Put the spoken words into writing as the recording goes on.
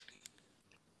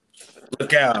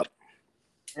Look out.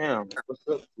 Damn, what's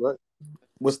up? What?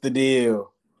 What's the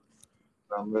deal?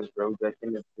 Not much, bro. Back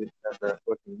in this bitch after a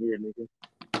fucking year, nigga.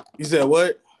 You said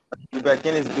what? You back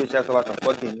in this bitch after like a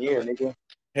fucking year, nigga.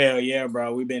 Hell yeah,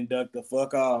 bro. We been ducked the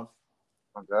fuck off.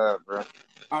 Oh my God, bro.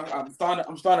 I'm starting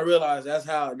to realize that's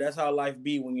how life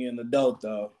be when you're an adult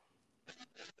though.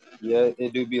 Yeah,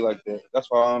 it do be like that. That's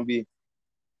why I don't be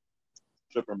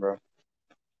tripping, bro.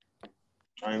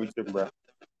 I ain't be tripping, bro.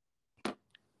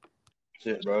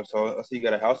 Shit, bro. So I see you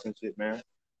got a house and shit, man.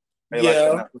 Hey, like that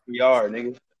Yeah. not fucking yard,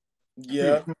 nigga.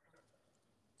 Yeah.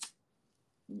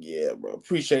 Yeah, bro.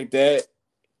 Appreciate that.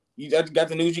 You got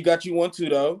the news you got you one too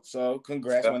though. So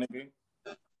congrats, Yeah. my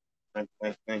nigga.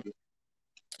 Thank you.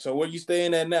 So where you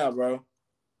staying at now, bro?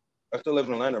 I still live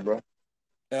in Atlanta, bro.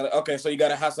 Okay, so you got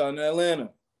a house out in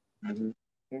Atlanta. Mm-hmm.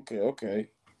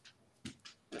 Okay.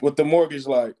 What the mortgage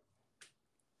like?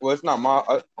 Well, it's not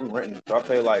I'm renting, so I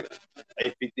pay like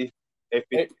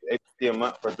 $850 a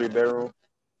month for 3 bedrooms.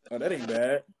 Oh, that ain't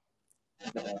bad.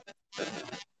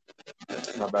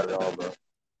 It's not bad at all, bro.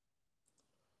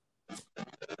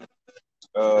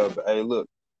 But hey, look,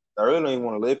 I really don't even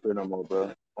want to live here no more,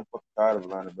 bro. I'm fucking tired of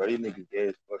Atlanta, bro. These niggas gay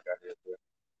as fuck out here, bro.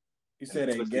 You And said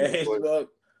they gay, bro.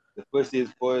 the pussy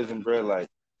is poison, bro. Like,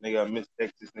 nigga, I miss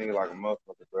Texas, nigga, like a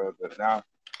motherfucker, bro. But now,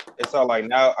 it's all like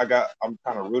now I'm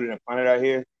kind of rooted and planted out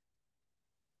here.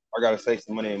 I gotta save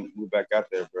some money and move back out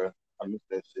there, bro. I miss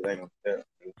that shit. I ain't gonna tell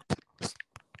you.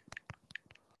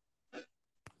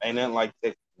 Ain't nothing like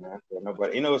Texas, man.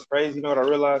 Nobody. You know what's crazy? You know what I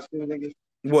realized too, nigga?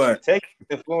 What? Texas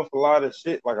influenced a lot of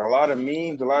shit, like a lot of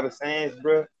memes, a lot of sayings,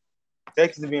 bro.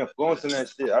 Texas be influencing that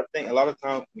shit. I think a lot of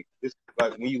times, just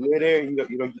like when you live there,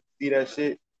 you don't see that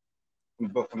shit.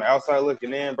 But from the outside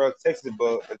looking in, bro, Texas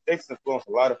influenced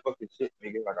a lot of fucking shit,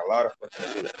 nigga. Like a lot of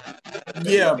fucking shit.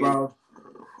 Yeah, bro.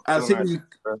 I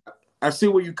see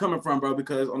where you coming from, bro.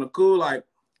 Because on the cool, like,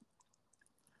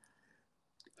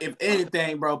 if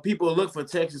anything, bro, people look for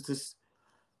Texas to,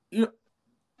 you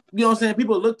know what I'm saying?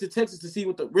 People look to Texas to see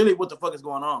what the fuck is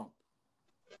going on.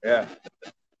 Yeah.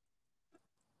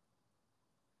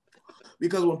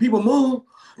 Because when people move,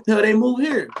 they move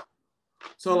here.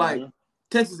 So like,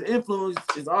 Texas influence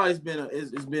has always been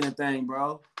a thing,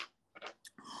 bro.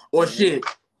 Or shit,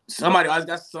 somebody always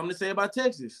got something to say about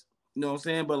Texas. You know what I'm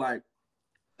saying? But like,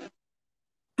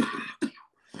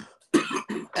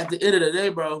 at the end of the day,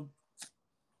 bro,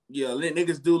 yeah,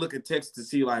 niggas do look at Texas to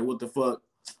see like what the fuck.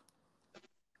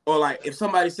 Or like if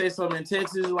somebody say something in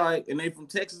Texas, like, and they from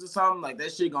Texas or something, like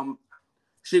that shit gonna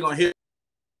hit.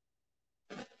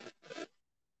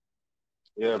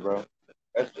 Yeah, bro.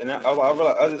 And I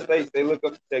realize other states they look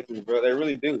up to Texas, bro. They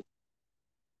really do.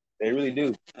 They really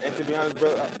do. And to be honest,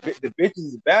 bro, the bitches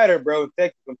is better, bro.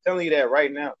 Texas, I'm telling you that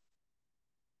right now.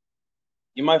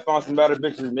 You might find some better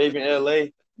bitches, maybe in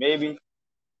LA, maybe.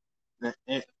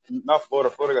 And not Florida.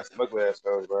 Florida got some ugly ass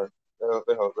hoes, bro.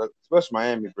 Especially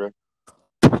Miami, bro.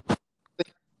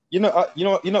 You know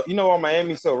why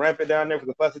Miami's so rampant down there for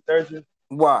the plastic surgery?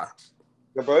 Why?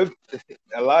 Yeah, bro,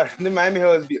 a lot of the Miami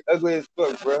hoes be ugly as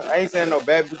fuck, bro. I ain't saying no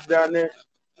bad bitches down there,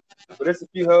 but there's a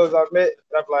few hoes I've met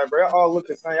that I'm like, bro, y'all all look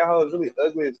the same. Y'all hoes really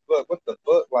ugly as fuck. What the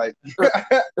fuck? Like,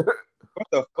 what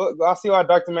the fuck? I see why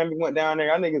Dr. Miami went down there.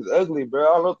 Y'all niggas ugly, bro. I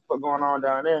don't know what the fuck going on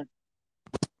down there.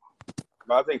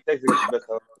 But I think Texas got the best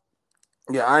hoes.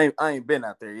 Yeah, I ain't been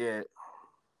out there yet.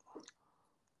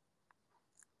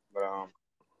 But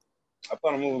I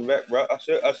plan on moving back, bro. I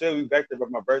should be back there by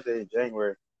my birthday in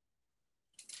January.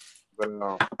 But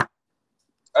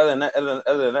other than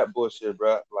that bullshit,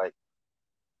 bro, like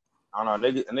I don't know,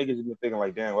 niggas just been thinking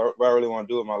like, damn, what I really want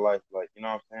to do with my life, like, you know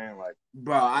what I'm saying, like,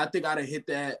 bro, I think I'd have hit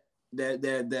that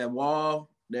wall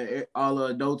that all the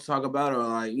adults talk about, or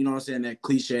like, you know what I'm saying, that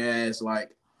cliche ass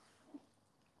like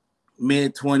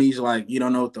mid-20s, like you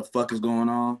don't know what the fuck is going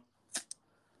on.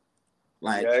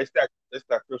 Like, yeah, it's that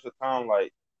crucial time,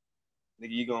 like, nigga,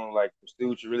 you gonna like pursue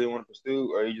what you really want to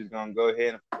pursue, or you just gonna go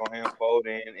ahead and fold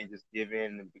in and just give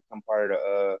in and become part of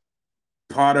the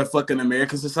part of fucking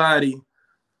American society.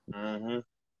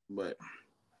 But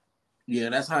yeah,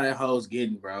 that's how that hoe's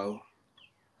getting, bro.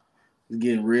 It's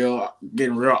getting real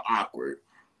awkward.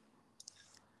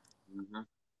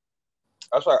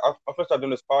 That's why I first started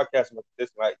doing this podcast with this.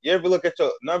 Like, you ever look at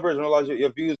your numbers and realize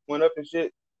your views went up and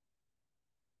shit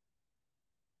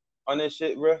on this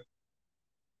shit, bro?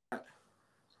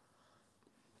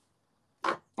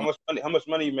 How much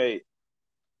money you made?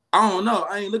 I don't know.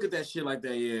 I ain't look at that shit like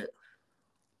that yet.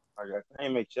 I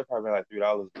ain't make shit, probably like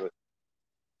 $3, but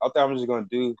I think I'm just gonna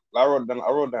do. I wrote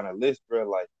down a list, bro.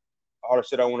 Like all the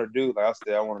shit I want to do. Like I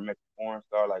said, I want to make a porn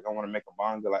star. Like I want to make a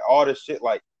manga. Like all this shit,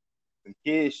 like some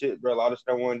kid shit, bro. All the shit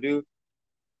I want to do.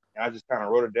 And I just kind of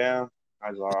wrote it down.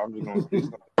 I was like, I'm just gonna do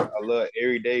something I love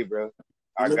every day, bro.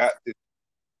 I got to.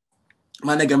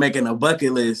 My nigga making a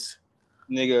bucket list.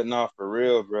 Nigga, no, for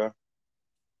real, bro.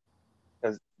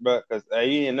 Cause you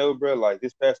didn't know, bro. Like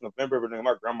this past November, but nigga,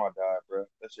 my grandma died, bro.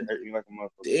 That shit hurt me like a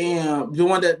motherfucker. Damn, the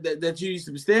one that you used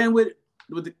to be staying with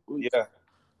yeah,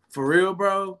 for real,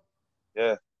 bro.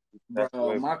 Yeah,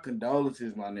 bro. My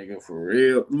condolences, my nigga, for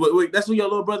real. Wait, that's where your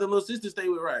little brother and little sister stay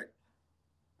with, right?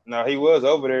 No, he was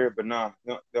over there, but nah,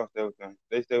 don't stay with them.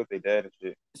 They stay with their dad and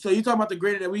shit. So you talking about the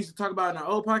granny that we used to talk about in our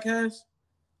old podcast?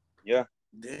 Yeah.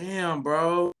 Damn,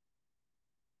 bro.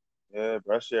 Yeah,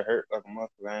 bro, that shit hurt like a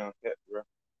motherfucker. I ain't kept, bro.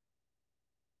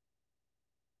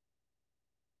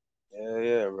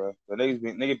 Yeah, bro. So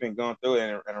niggas been going through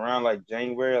it and around like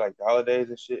January, like the holidays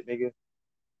and shit, nigga.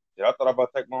 Yeah, I thought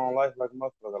about taking my own life like a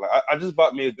motherfucker. Like I just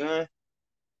bought me a gun.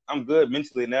 I'm good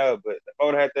mentally now, but if I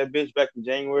would have had that bitch back in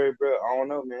January, bro, I don't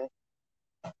know, man.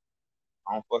 I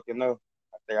don't fucking know.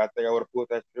 I think I would have pulled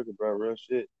that trigger, bro. Real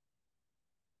shit.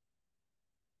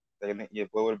 Yeah,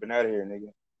 boy would have been out of here,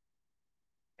 nigga.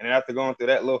 And then after going through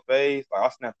that little phase, like I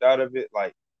snapped out of it,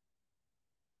 like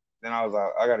then I was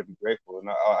like, I gotta be grateful. And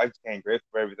I just can't grateful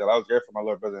for everything. I was grateful for my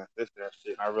little brother and sister and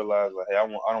shit. And I realized like, hey, I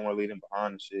don't want to leave them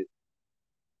behind and shit.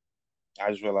 I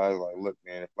just realized like, look,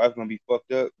 man, if life's gonna be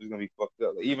fucked up, it's gonna be fucked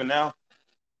up. Like, even now,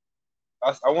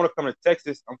 I want to come to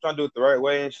Texas. I'm trying to do it the right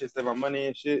way and shit, save my money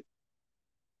and shit.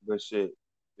 But shit,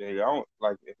 yeah, I don't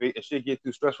like if shit get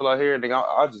too stressful out here, then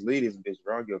I'll just leave this bitch,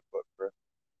 bro. I don't give a fuck, bro.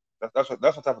 That's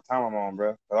what type of time I'm on,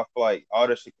 bro. Cause I feel like all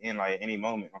this shit can end like any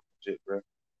moment on shit, bro.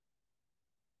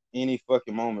 Any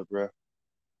fucking moment, bro.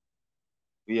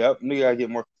 But yeah, nigga gotta get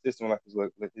more consistent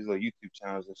with like his little YouTube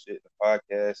channels and shit, the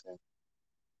podcast and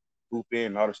hoop in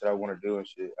and all the shit I want to do and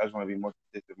shit. I just want to be more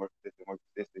consistent, more consistent, more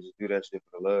consistent. Just do that shit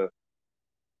for the love.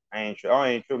 I don't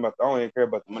even care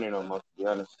about the money no more, to be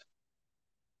honest.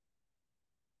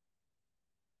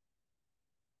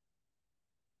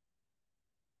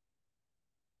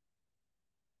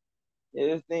 Yeah,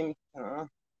 this thing, Quan.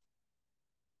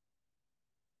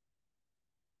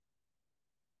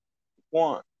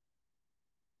 Quan?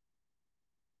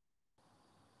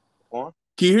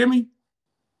 Can you hear me?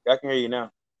 I can hear you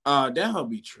now. That hoe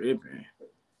be tripping.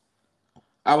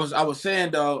 I was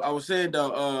saying though,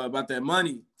 about that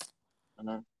money.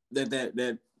 Uh-huh.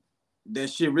 That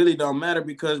shit really don't matter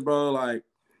because, bro, like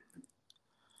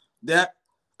that.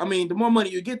 I mean, the more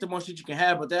money you get, the more shit you can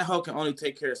have, but that hoe can only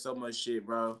take care of so much shit,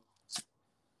 bro.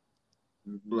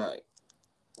 Mm-hmm. Like,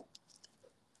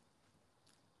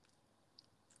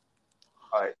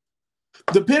 all right.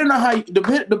 depending on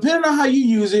how you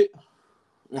use it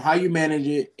and how you manage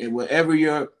it and whatever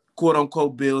your quote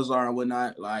unquote bills are and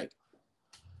whatnot, like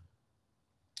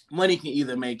money can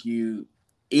either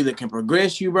can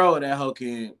progress you, bro, or that hoe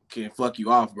can fuck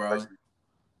you off, bro.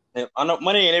 And I know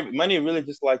money really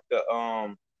just like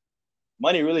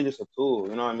money really just a tool,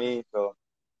 you know what I mean? So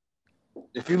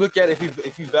if you look at it,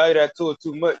 if you value that tool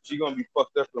too much, you're gonna be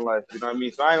fucked up in life. You know what I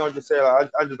mean? So I ain't gonna just say like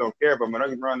I just don't care. But when I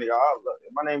get around there,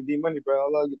 my name D Money, bro. I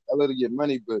love to get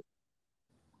money, but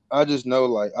I just know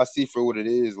like I see for what it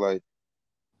is. Like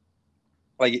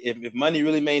if money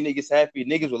really made niggas happy,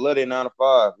 niggas would love their 9 to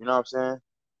 5. You know what I'm saying?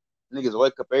 Niggas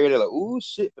wake up every day like, ooh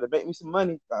shit, but make me some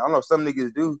money. I don't know if some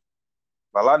niggas do,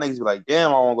 but a lot of niggas be like,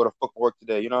 damn, I want to go to fucking work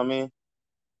today. You know what I mean?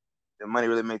 The money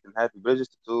really make them happy, but it's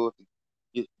just a tool to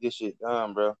get shit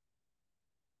done, bro.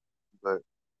 But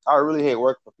I really hate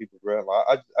working for people, bro.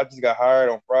 Like, I just got hired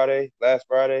on last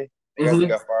Friday. Nigga, I just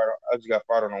got fired. I just got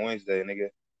fired on a Wednesday, nigga.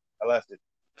 I lasted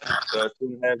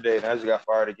 2.5 days, and I just got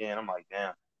fired again. I'm like,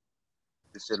 damn,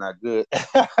 this shit not good.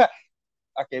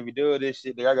 I can't be doing this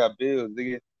shit, nigga. I got bills,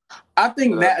 nigga. I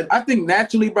think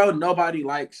naturally, bro, nobody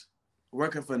likes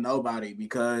working for nobody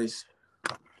because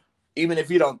even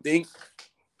if you don't think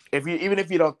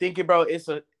it, bro,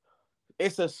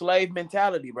 it's a slave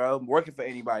mentality, bro. Working for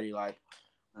anybody, like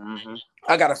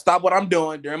I gotta stop what I'm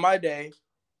doing during my day.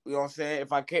 You know what I'm saying?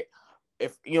 If I can't,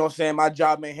 if you know what I'm saying, my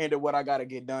job may hinder what I gotta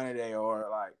get done today, or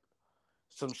like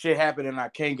some shit happened and I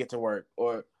can't get to work,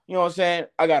 or you know what I'm saying,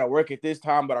 I gotta work at this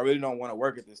time, but I really don't want to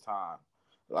work at this time.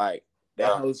 Like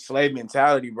that whole slave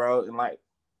mentality, bro. And like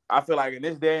I feel like in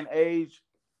this day and age,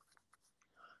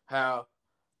 how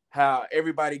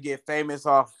everybody get famous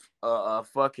off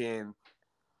fucking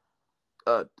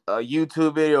a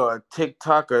YouTube video or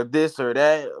TikTok or this or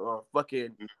that or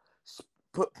fucking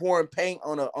pouring paint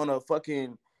on a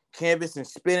fucking canvas and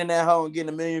spinning that hoe and getting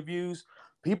 1 million views.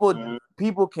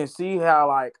 People can see how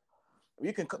like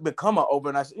you can become an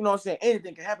overnight. You know what I'm saying?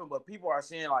 Anything can happen, but people are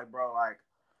saying like, bro, like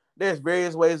there's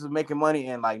various ways of making money,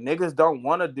 and like niggas don't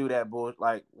want to do that bullshit,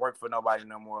 like work for nobody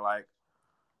no more. Like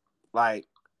Like,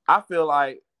 I feel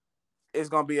like it's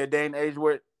gonna be a day and age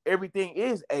where everything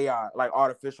is AI, like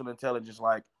artificial intelligence.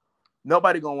 Like,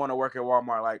 nobody gonna want to work at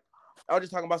Walmart. Like, I was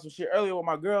just talking about some shit earlier with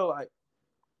my girl. Like,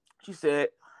 she said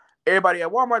everybody at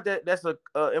Walmart that's a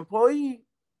employee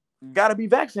gotta be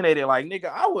vaccinated. Like,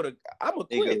 nigga, I'ma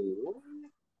quit.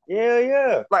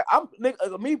 Yeah. Like, I'm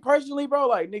nigga, me personally, bro.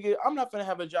 Like, nigga, I'm not gonna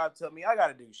have a job tell me I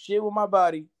gotta do shit with my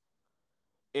body.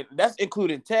 And that's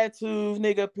including tattoos,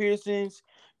 nigga, piercings,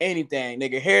 anything,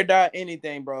 nigga, hair dye,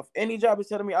 anything, bro. If any job is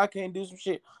telling me I can't do some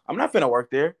shit, I'm not finna work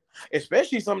there.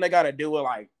 Especially something that gotta do with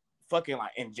like fucking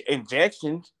like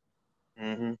injections.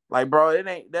 Mm-hmm. Like, bro, it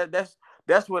ain't that's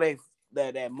where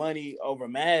that money over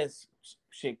mass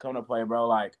shit come to play, bro.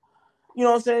 Like, you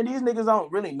know what I'm saying? These niggas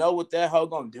don't really know what that hoe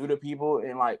gonna do to people,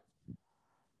 and like,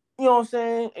 you know what I'm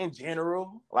saying? In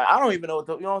general, like, I don't even know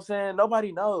you know what I'm saying?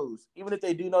 Nobody knows. Even if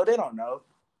they do know, they don't know.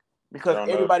 Because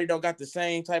everybody don't got the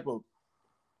same type of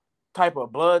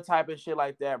blood type and shit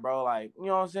like that, bro. Like, you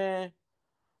know what I'm saying?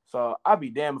 So I'd be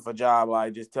damn if a job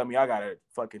like just tell me I gotta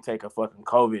fucking take a fucking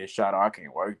COVID shot or I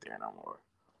can't work there no more.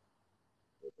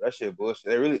 That shit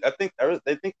bullshit. I think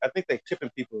they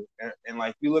chipping people, and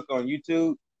like you look on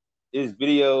YouTube, there's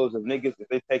videos of niggas that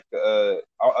they take I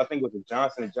think it was the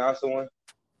Johnson and Johnson one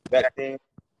vaccine.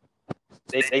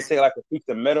 They take like a piece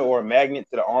of metal or a magnet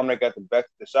to the arm that got the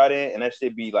shot in, and that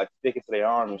shit be like sticking to their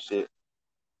arm and shit.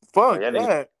 Fuck like,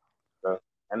 that. That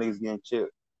niggas getting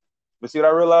chipped. But see what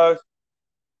I realized?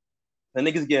 The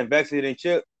niggas getting vaccinated and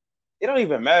chipped, it don't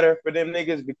even matter for them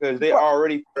niggas because they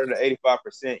already part of the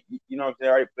 85%. You know what I'm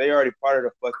saying? They already part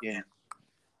of the fucking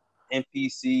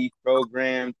NPC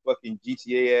program, fucking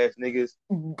GTA ass niggas.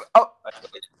 Oh.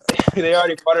 They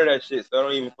already part of that shit, so it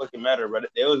don't even fucking matter, bro.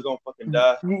 They was gonna fucking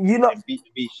die and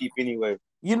beat sheep anyway.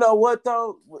 You know what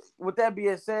though? With that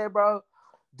being said, bro,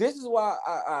 this is why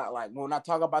I like when I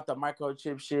talk about the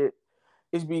microchip shit,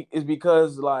 it's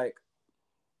because like,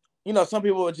 you know, some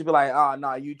people would just be like, oh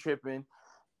nah, you tripping.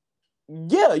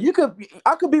 Yeah,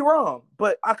 I could be wrong,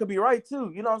 but I could be right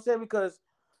too. You know what I'm saying? Because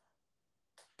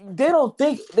they don't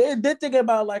think they're thinking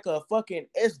about like a fucking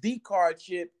SD card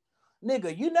chip.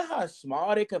 Nigga, you know how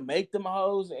small they can make them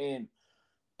hoes and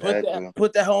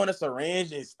put that hoe in a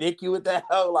syringe and stick you with that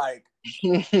hoe? Like,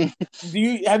 I'll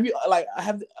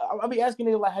be asking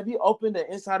nigga, like, have you opened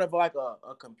the inside of like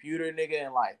a computer, nigga,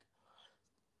 and like,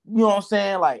 you know what I'm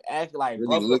saying? Like, act like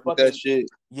really look at that shit.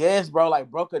 Yes, bro.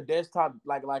 Like, broke a desktop,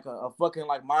 like a fucking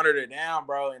like monitor down,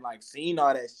 bro, and like seen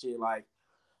all that shit. Like,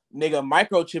 nigga,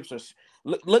 microchips are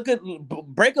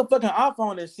break a fucking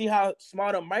iPhone and see how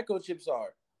small the microchips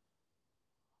are.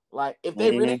 Like, if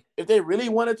they really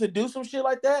wanted to do some shit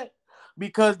like that,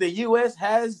 because the U.S.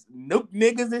 has nuke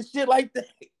niggas and shit like that.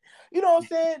 You know what I'm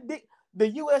saying? The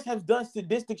U.S. has done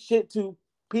sadistic shit to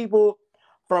people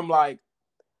from like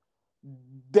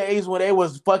days when they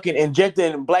was fucking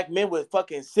injecting black men with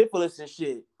fucking syphilis and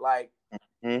shit. Like,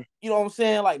 you know what I'm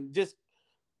saying? Like, just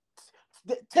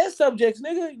test subjects,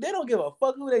 nigga. They don't give a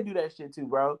fuck who they do that shit to,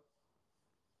 bro.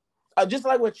 Just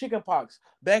like with chickenpox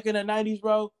back in the 90s,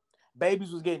 bro.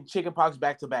 Babies was getting chickenpox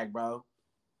back to back, bro.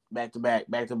 Back to back.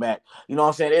 You know what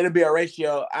I'm saying? It'll be a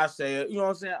ratio. I say, you know what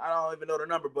I'm saying? I don't even know the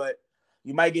number, but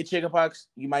you might get chickenpox,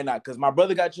 you might not. Because my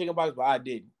brother got chickenpox, but I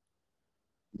didn't.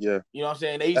 Yeah. You know what I'm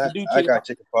saying? They used to do chickenpox. I got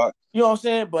chickenpox. You know what I'm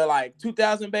saying? But like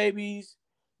 2,000 babies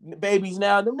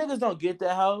now, them niggas don't get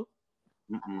that hoe.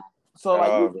 So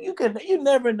like you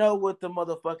never know what the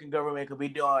motherfucking government could be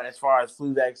doing as far as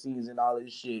flu vaccines and all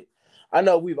this shit. I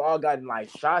know we've all gotten like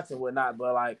shots and whatnot,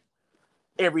 but like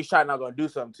every shot not gonna do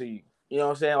something to you. You know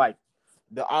what I'm saying? Like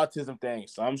the autism thing.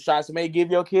 Some shots may give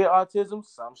your kid autism,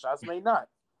 some shots may not.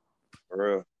 For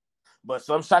real. But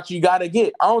some shots you gotta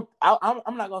get. I'm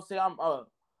not gonna say I'm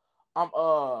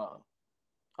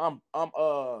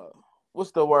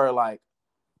what's the word, like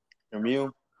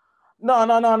immune? No.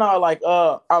 Like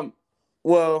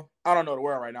well, I don't know the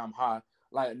word right now. I'm high.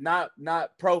 Like not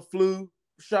pro flu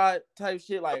shot type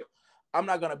shit. Like I'm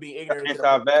not gonna be ignorant.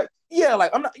 Anti-vax? Yeah,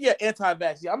 like I'm not. Yeah,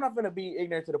 anti-vax. Yeah, I'm not gonna be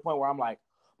ignorant to the point where I'm like,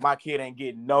 my kid ain't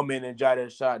getting no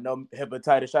meningitis shot, no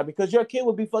hepatitis shot, because your kid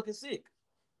would be fucking sick.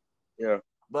 Yeah.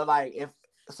 But like, if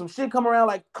some shit come around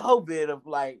like COVID, of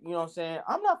like, you know what I'm saying,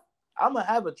 I'm gonna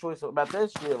have a choice about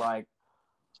that shit. Like,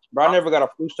 bro, I never got a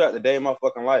flu shot the day of my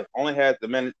fucking life. Only had the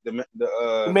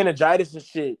meningitis and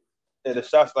shit. Yeah, the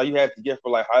shots like you had to get for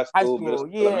like high school,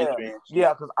 elementary and shit.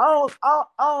 Yeah, because I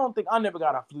don't think I never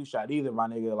got a flu shot either, my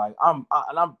nigga. Like I'm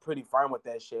pretty firm with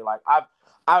that shit. Like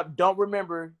I don't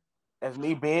remember as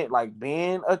me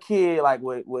being a kid, like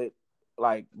with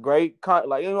like great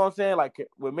like, you know what I'm saying, like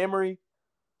with memory.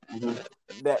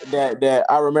 that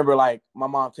I remember like my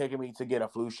mom taking me to get a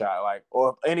flu shot, like, or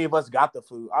if any of us got the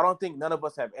flu. I don't think none of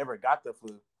us have ever got the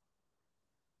flu.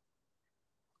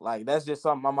 Like that's just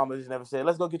something my mama just never said.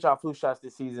 Let's go get y'all flu shots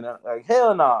this season. Like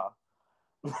hell no.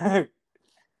 Nah.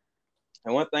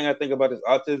 And one thing I think about this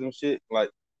autism shit, like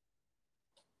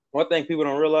one thing people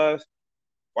don't realize,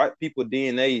 white people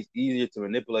DNA is easier to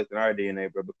manipulate than our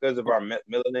DNA, bro, because of our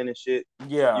melanin and shit.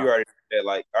 Yeah. You already know that,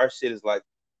 like our shit is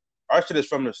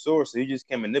from the source, so you just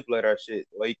can't manipulate our shit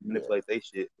the way you can manipulate they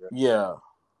shit, bro. Yeah.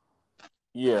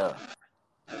 Yeah.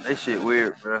 They shit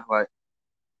weird, bro. Like,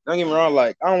 don't get me wrong,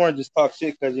 like I don't want to just talk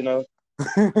shit because I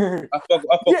fuck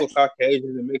with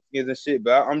Caucasians and Mexicans and shit,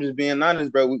 but I'm just being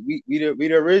honest, bro. We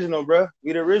the original, bro.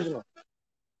 We the original.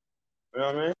 You know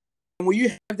what I mean? When you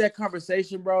have that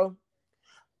conversation, bro,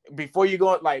 before you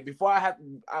go, like before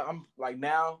I'm like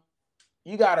now,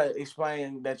 you gotta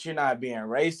explain that you're not being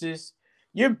racist.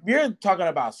 You're talking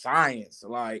about science,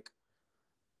 like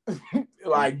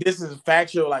like this is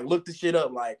factual. Like look the shit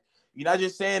up. Like you're not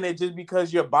just saying it just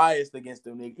because you're biased against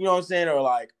them. You know what I'm saying? Or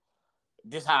like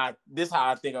this how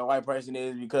I think a white person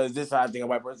is because this how I think a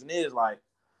white person is. Like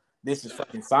this is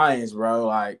fucking science, bro.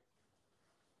 Like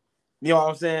you know what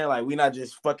I'm saying? Like we not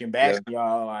just fucking bashing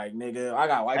y'all. Like nigga, I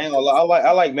got white. I ain't gonna lie.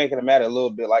 I like making it matter a little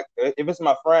bit. Like if it's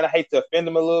my friend, I hate to offend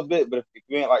him a little bit, but if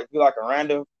you ain't like if you like a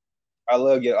random, I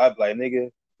love you. I'd be like, nigga,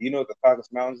 you know what the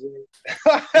Caucasus Mountains is?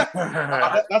 That's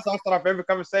how I start off every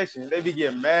conversation. They be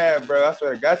getting mad, bro. I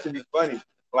swear, that should be funny.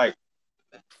 Like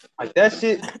that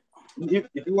shit. If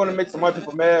you want to make some white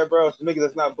people mad, bro, some niggas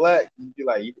that's not black, you be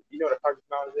like, you know what the Caucasus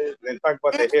Mountains is? And talk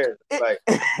about their hair. Like,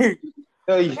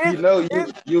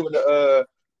 you and the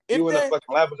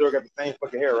fucking Labrador got the same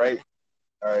fucking hair, right?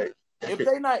 All right. If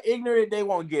they not ignorant, they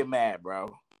won't get mad,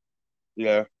 bro.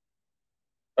 Yeah,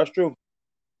 that's true.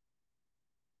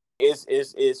 It's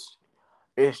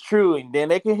true, and then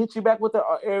they can hit you back with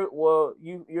the well,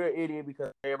 you're an idiot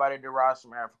because everybody derives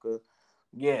from Africa.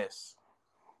 Yes.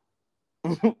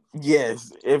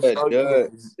 Yes.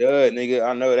 Nigga,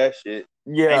 I know that shit.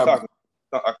 Yeah. I ain't talking.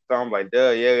 I'm like,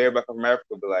 duh, yeah, everybody from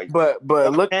Africa, but like, but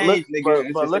look,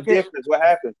 nigga, but look at difference. What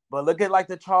happened? But look at like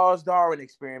the Charles Darwin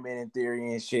experiment in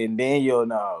theory and shit, and then you'll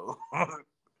know.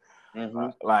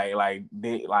 Like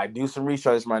do some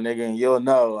research, my nigga, and you'll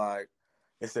know. Like,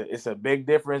 it's a big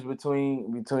difference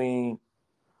between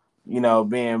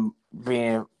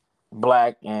being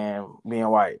black and being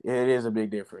white. It is a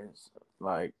big difference.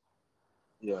 Like,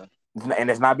 yeah, and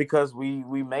it's not because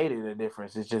we made it a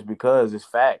difference. It's just because it's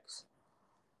facts.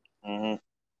 One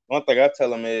thing I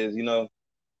tell them is,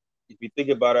 if you think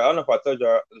about it, I don't know if I told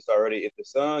you this already. If the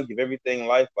sun give everything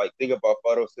life, like think about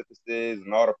photosynthesis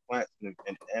and all the plants and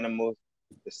animals,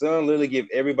 the sun literally give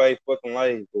everybody fucking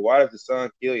life. But why does the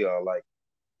sun kill y'all? Like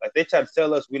they try to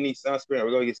tell us we need sunscreen or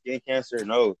we're gonna get skin cancer.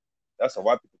 No, that's a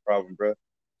white people problem, bro.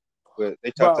 But they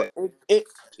try to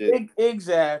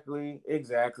exactly.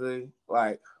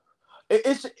 Like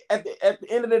it's at the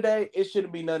end of the day, it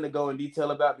shouldn't be nothing to go in detail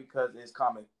about because it's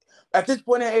common. At this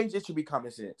point in age, it should be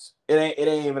common sense. It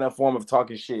ain't even a form of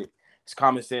talking shit. It's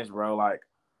common sense, bro. Like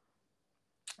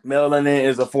melanin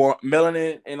is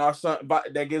melanin in our sun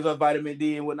that gives us vitamin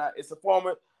D and whatnot. It's a form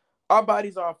of our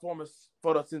bodies are a form of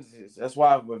photosynthesis. That's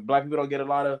why when black people don't get a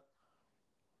lot of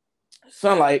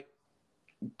sunlight,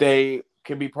 they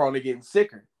can be prone to getting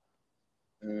sicker.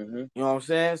 You know what I'm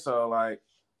saying? So like,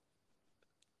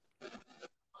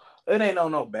 it ain't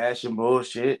no bashing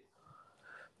bullshit.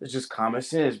 It's just common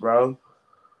sense, bro.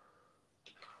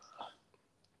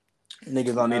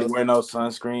 Niggas don't need to wear no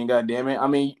sunscreen, goddamn it. I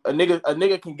mean, a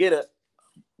nigga can get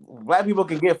black people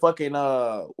can get fucking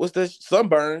what's this,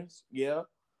 sunburns? Yeah.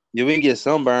 Yeah, we can get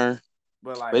sunburn.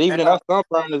 But even if that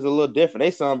sunburn is a little different,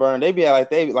 they sunburn, they be like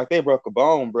they broke a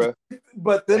bone, bro.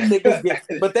 But them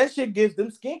niggas but that shit gives them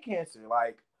skin cancer.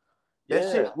 Like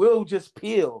that shit will just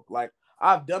peel. Like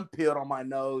I've done peeled on my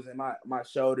nose and my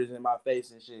shoulders and my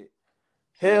face and shit.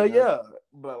 Hell yeah.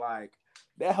 But like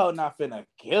that hoe not finna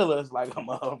kill us like a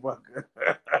motherfucker.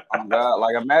 Oh God,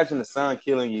 like imagine the sun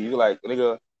killing you. You like,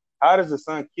 nigga, how does the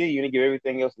sun kill you and give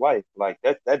everything else life? Like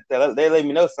that they let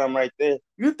me know something right there.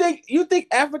 You think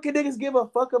African niggas give a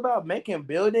fuck about making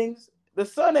buildings? The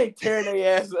sun ain't tearing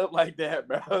their ass up like that,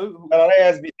 bro. Oh, they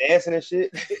ass be dancing and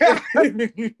shit.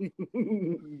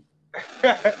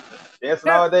 Dancing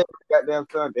all day, goddamn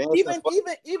sun. Dancing.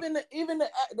 Even the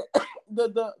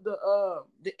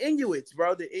Inuits,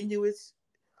 bro. The Inuits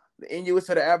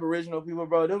are the Aboriginal people,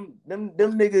 bro. Them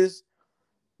niggas.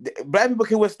 Black people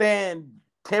can withstand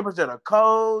temperature, the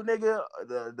cold, nigga,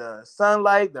 the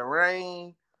sunlight, the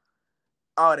rain,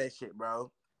 all that shit,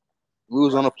 bro. We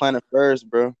was on the planet first,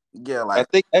 bro. Yeah, I like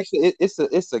think actually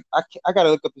I gotta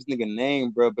look up this nigga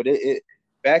name, bro. But it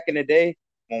back in the day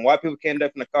when white people came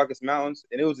up from the Caucasus Mountains,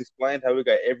 and it was explained how we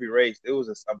got every race. There was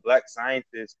a black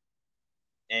scientist,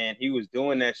 and he was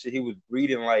doing that shit. He was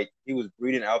breeding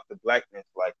out the blackness.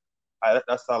 Like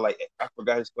that's how like I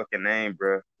forgot his fucking name,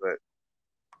 bro. But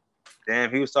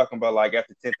damn, he was talking about like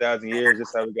after 10,000 years,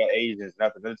 this how we got Asians. And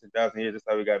after another 10,000 years, this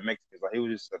how we got Mexicans. Like he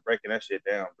was just breaking that shit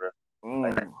down, bro.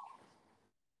 Like mm.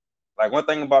 Like one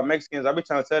thing about Mexicans, I be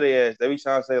trying to tell they ass, they be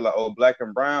trying to say like, oh, black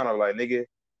and brown, or like, nigga,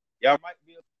 y'all might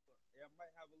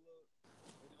have a little,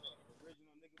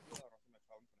 original nigga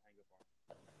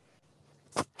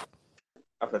blood.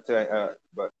 I'm gonna tell you,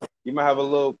 but you might have a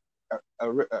little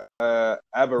them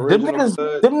aboriginal niggas,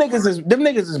 blood. them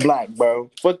niggas is black, bro.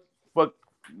 Fuck,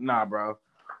 nah, bro.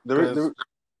 Cause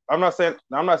I'm not saying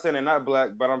they're not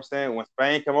black, but I'm saying when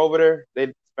Spain come over there,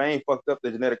 Spain fucked up the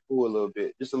genetic pool a little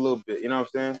bit, just a little bit. You know what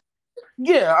I'm saying?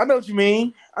 yeah, I know what you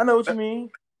mean. I know what you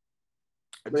mean.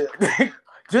 But,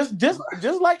 just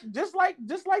like they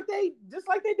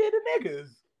did the niggas.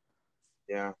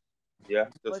 yeah, to a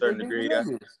Like they certain did the degree, yeah.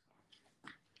 niggas.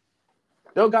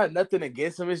 Don't got nothing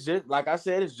against them. It's just like I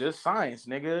said. It's just science,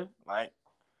 nigga. Like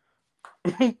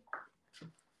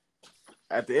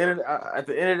at the end of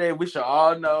the day, we should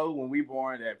all know when we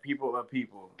born that people are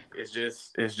people. It's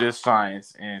just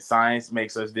science, and science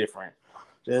makes us different.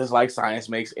 Just like science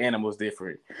makes animals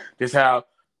different. Just how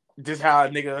a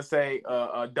nigga say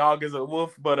a dog is a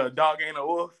wolf, but a dog ain't a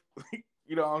wolf.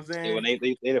 You know what I'm Yeah, when saying?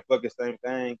 they the fucking same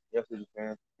thing. Yes, what you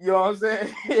saying. You know what I'm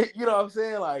saying? You know what I'm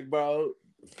saying? Like, bro,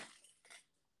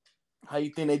 how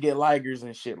you think they get ligers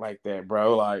and shit like that,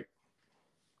 bro? Like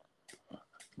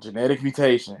genetic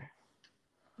mutation.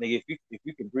 Nigga, if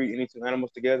you could breed any two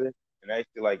animals together and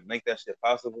actually like make that shit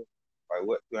possible, like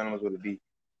what two animals would it be?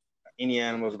 Any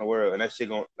animals in the world, and that shit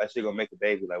gonna make a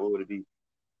baby. Like what would it be?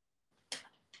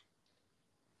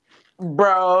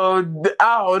 Bro,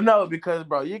 I don't know because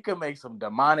bro, you can make some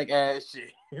demonic ass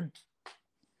shit.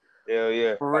 Hell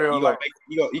yeah! For Like real, like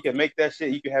you can make that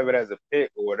shit. You can have it as a pet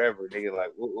or whatever, nigga.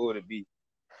 Like what would it be?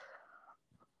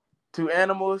 two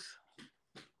animals.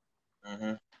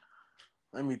 Mm-hmm.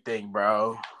 Let me think,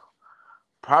 bro.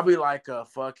 Probably like a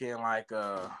fucking like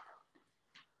a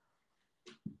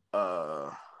uh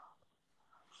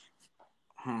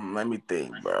let me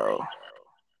think, bro.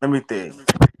 Let me think.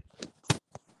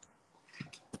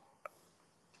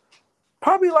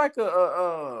 Probably like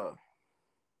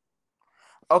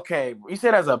okay, you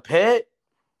said as a pet? It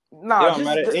Nah, don't just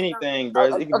matter anything,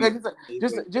 bro. It could okay, be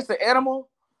anything. just an animal.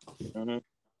 Mm-hmm.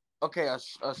 Okay, like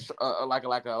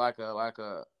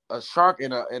a shark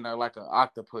and a like an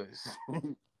octopus.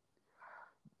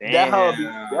 Damn. That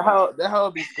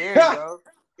hoe be scary, bro.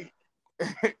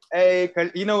 Hey,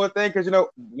 cause you know what thing? Cause you know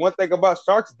one thing about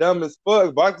sharks, dumb as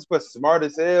fuck. But was smart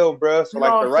as hell, bro. So You know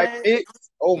like what the I'm right saying?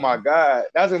 picks, oh my god,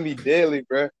 that's gonna be deadly,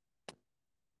 bro.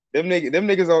 Them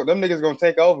niggas gonna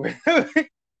take over.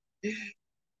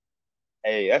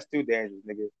 Hey, that's too dangerous,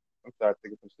 nigga. I'm sorry,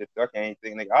 thinking some shit. I can't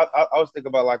think, nigga. I was thinking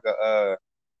about like a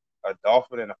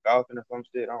dolphin and a falcon or some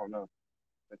shit. I don't know.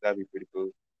 I think that'd be pretty cool.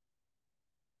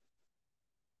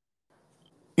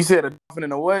 You said a dolphin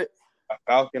and a what? A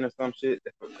falcon or some shit.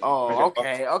 Oh,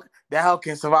 okay. That hoe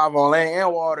can survive on land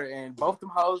and water, and both them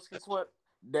hoes can swim.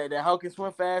 That hoe can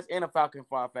swim fast, and a falcon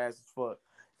fly fast as fuck.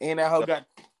 And that hoe got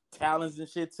talons and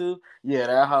shit too. Yeah,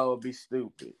 that hoe would be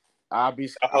stupid. That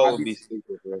hoe would be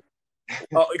stupid, bro.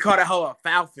 Oh, we call that hoe a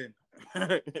falcon.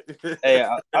 Hey,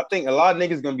 I think a lot of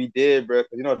niggas gonna be dead, bro.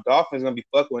 Cause you know dolphins gonna be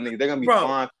fucking with niggas. They're gonna be Bro,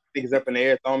 flying niggas up in the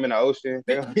air, throw them in the ocean.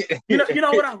 They gonna be... you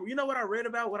know what I read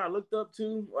about, what I looked up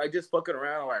to, like just fucking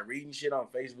around, like reading shit on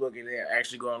Facebook, and then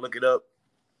actually going to look it up.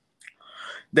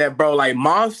 That bro, like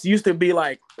moths used to be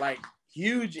like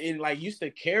huge and like used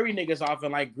to carry niggas off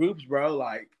in like groups, bro.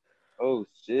 Like Oh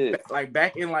shit. like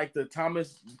back in like the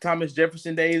Thomas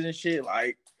Jefferson days and shit.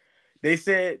 Like they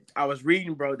said, I was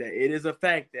reading, bro, that it is a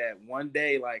fact that one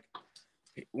day like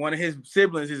one of his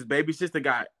siblings, his baby sister,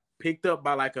 got picked up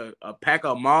by like a pack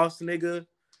of moths, nigga,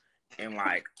 and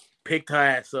like picked her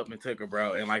ass up and took her,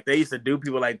 bro. And like they used to do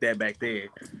people like that back then.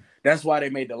 That's why they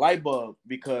made the light bulb,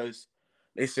 because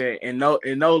they said in no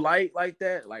light like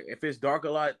that, like if it's dark a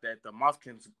lot, that the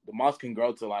moths can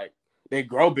grow to like they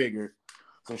grow bigger,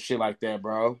 some shit like that,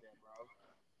 bro.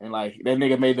 And like that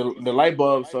nigga made the light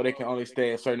bulb so they can only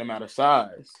stay a certain amount of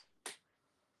size,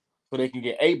 so they can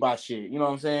get ate by shit. You know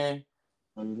what I'm saying?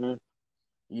 Mm-hmm.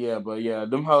 Yeah, but yeah,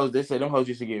 them hoes. They said them hoes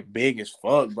used to get big as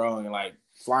fuck, bro, and like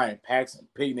flying packs and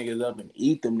pick niggas up and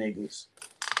eat them niggas.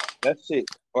 That shit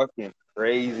fucking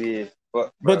crazy as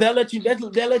fuck, But bro. that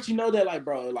let you know that like,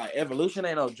 bro, like evolution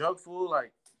ain't no joke, fool.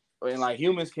 Like and like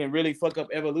humans can really fuck up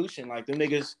evolution. Like them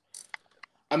niggas,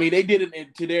 I mean, they did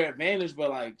it to their advantage, but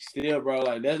like still, bro,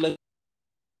 like that's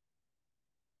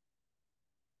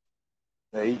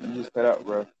Yeah, you just cut out,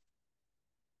 bro.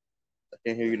 I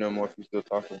can't hear you no more if you're still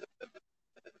talking.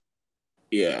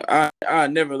 yeah. I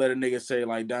never let a nigga say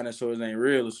like dinosaurs ain't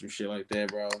real or some shit like that,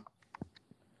 bro.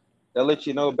 That let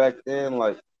you know back then,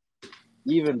 like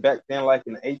even back then, like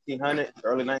in the 1800s,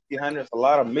 early 1900s, a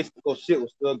lot of mystical shit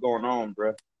was still going on,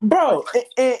 bro. Bro,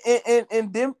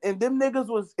 and them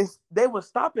niggas they was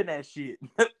stopping that shit.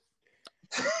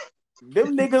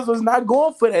 Them niggas was not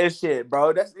going for that shit,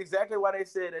 bro. That's exactly why they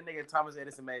said that nigga Thomas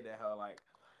Edison made that hell. Like,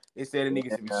 they said the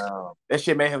niggas that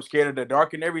shit made him scared of the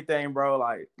dark and everything, bro.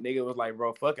 Like, nigga was like,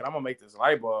 bro, fuck it, I'm gonna make this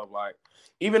light bulb. Like,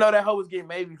 even though that hoe was getting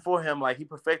made before him, like he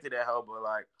perfected that hoe, but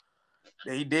like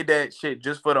he did that shit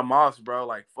just for the moths, bro.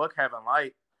 Like, fuck having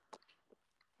light.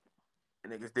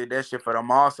 And niggas did that shit for the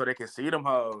moths so they can see them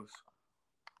hoes.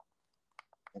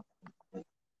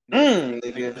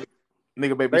 Nigga.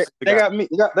 Nigga, baby, they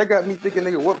got me thinking,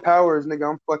 nigga, what powers,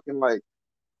 nigga, I'm fucking like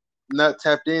not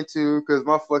tapped into because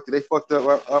they fucked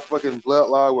up our fucking blood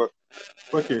law with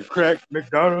fucking crack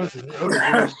McDonald's. Like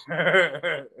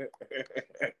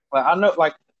I know,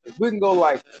 like if we can go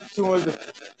like 200,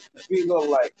 if we can go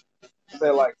like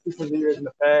say like 600 years in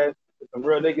the past, with some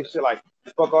real nigga shit, like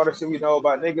fuck all the shit we know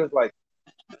about niggas. Like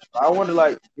I wonder,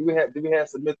 like, do we have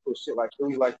some mythical shit? Like, do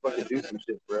we like fucking do some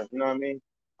shit, bro? You know what I mean?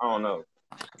 I don't know.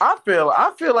 I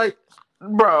feel like,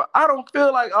 bro, I don't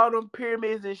feel like all them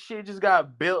pyramids and shit just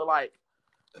got built like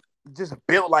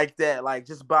that, like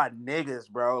just by niggas,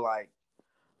 bro. Like,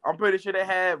 I'm pretty sure they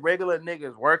had regular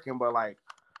niggas working, but like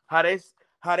how they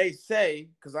say,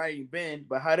 cause I ain't been,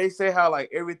 but how they say how like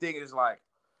everything is like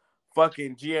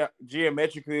fucking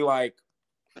geometrically like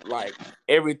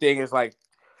everything is like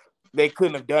they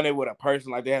couldn't have done it with a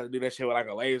person, like they had to do that shit with like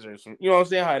a laser or something. You know what I'm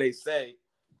saying? How they say.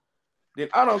 Then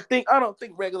I don't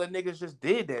think regular niggas just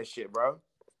did that shit, bro.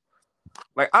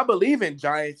 Like I believe in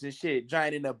giants and shit,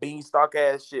 giant in the beanstalk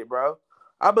ass shit, bro.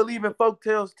 I believe in folk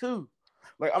tales too.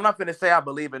 Like I'm not finna say I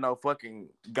believe in no fucking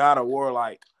God of War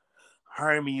like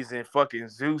Hermes and fucking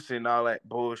Zeus and all that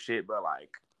bullshit, but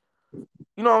like,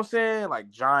 you know what I'm saying? Like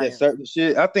giants. Yeah, certain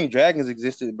shit. I think dragons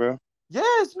existed, bro.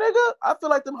 Yes, nigga. I feel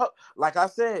like them. Like I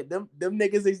said, them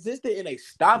niggas existed and they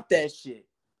stopped that shit.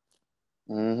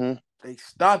 Mm-hmm. They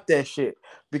stopped that shit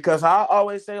because I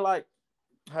always say like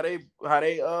how they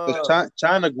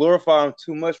China glorify them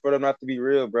too much for them not to be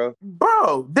real, bro.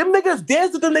 Bro, them niggas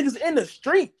dance with them niggas in the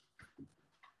street.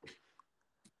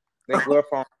 They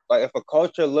glorify them. Like if a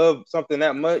culture love something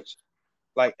that much,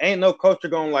 like ain't no culture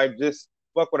gonna like just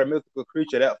fuck with a mythical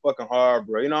creature that fucking hard,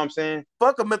 bro. You know what I'm saying?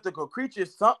 Fuck a mythical creature,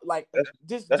 something like that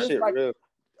just shit like real.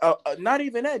 Not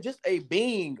even that, just a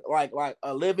being, like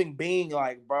a living being,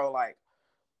 like bro, like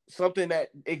something that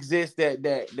exists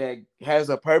that has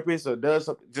a purpose or does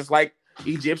something, just like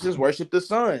Egyptians worship the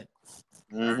sun.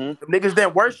 Mm-hmm. Niggas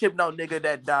that worship no nigga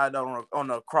that died on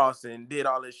a cross and did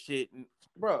all this shit. And,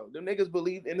 bro, them niggas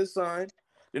believed in the sun.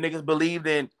 The niggas believed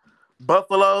in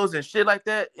buffaloes and shit like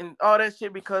that and all that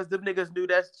shit because them niggas knew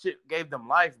that shit gave them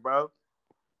life, bro.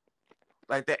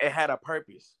 Like that, it had a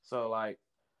purpose. So like,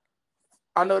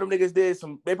 I know them niggas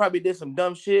they probably did some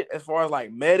dumb shit as far as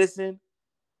like medicine,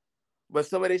 but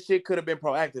some of this shit could have been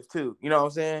proactive too. You know what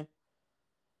I'm saying?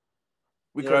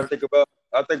 I think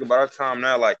about our time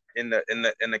now, like in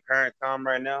the current time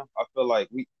right now. I feel like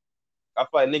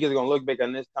niggas are gonna look back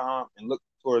on this time and look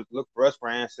for us for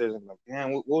answers and like,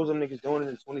 damn, what was them niggas doing in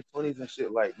the 2020s and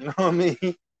shit? Like, you know what I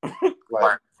mean?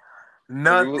 Like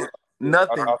nothing.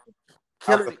 Off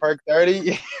the perk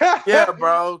 30. Yeah,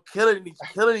 bro, killing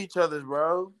each other,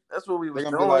 bro. That's what we was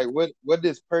They're gonna doing. be like, what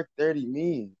does perk 30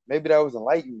 mean? Maybe that was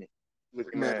enlightenment.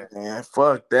 Man,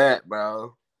 fuck that,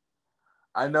 bro.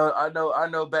 I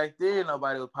know. Back then,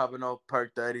 nobody was popping no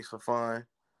perk 30s for fun.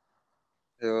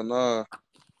 Hell no.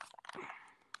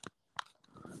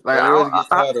 Like,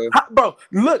 bro,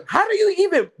 look, how do you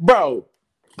even, bro?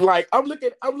 Like, I'm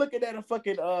looking at a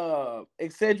fucking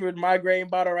Excedrin migraine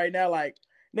bottle right now. Like,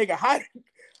 nigga,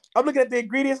 I'm looking at the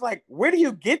ingredients. Like, where do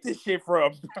you get this shit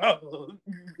from, bro?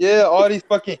 Yeah, all these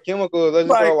fucking chemicals. They're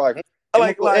just all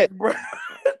like, bro.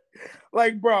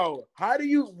 Like, bro,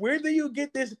 where do you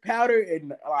get this powder?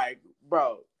 And like,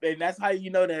 bro, and that's how you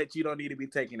know that you don't need to be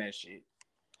taking that shit.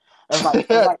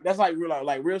 That's like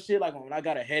real shit. Like when I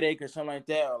got a headache or something like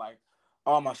that, or like,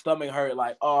 oh, my stomach hurt.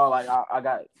 Like, oh, like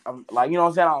I'm like, you know what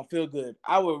I'm saying? I don't feel good.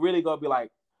 I would really go be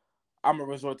like, I'm gonna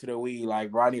resort to the weed.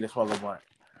 Like, bro, I need to smoke a blunt.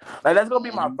 Like, that's gonna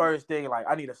be my first thing. Like,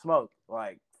 I need to smoke.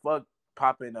 Like, fuck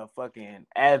popping a fucking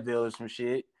Advil or some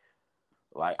shit.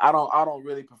 Like I don't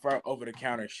really prefer over the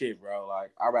counter shit, bro.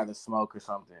 Like I'd rather smoke or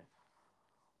something.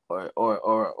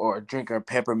 Or drink a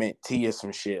peppermint tea or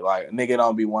some shit. Like a nigga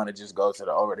don't be want to just go to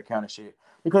the over the counter shit.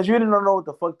 Because you don't know what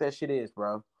the fuck that shit is,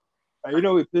 bro. You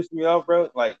know what pissed me off, bro?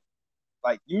 Like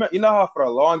you know how for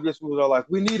the longest we were like,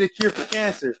 we need a cure for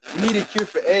cancer, we need a cure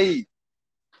for AIDS,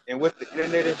 and with the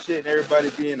internet and shit, and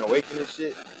everybody being awakened and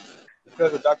shit,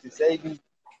 because of Dr. Sabi,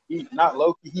 he not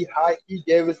Loki, he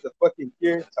gave us the fucking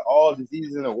cure to all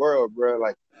diseases in the world, bro.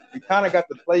 Like we kind of got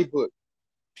the playbook,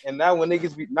 and now when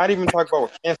niggas be not even talk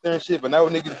about cancer and shit, but now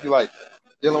when niggas be like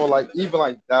dealing with like even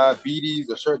like diabetes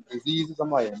or certain diseases, I'm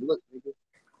like, look, nigga,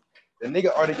 the nigga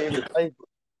already gave you the playbook.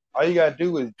 All you gotta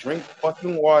do is drink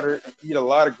fucking water and eat a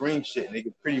lot of green shit,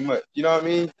 nigga. Pretty much, you know what I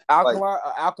mean?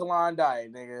 Alkaline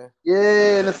diet, nigga.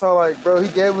 Yeah, and it's all like, bro, he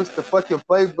gave us the fucking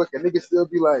playbook, and niggas still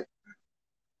be like,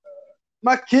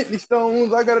 my kidney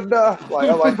stones, I gotta die. Like,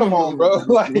 I'm like, come on, bro.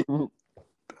 Like, can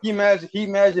you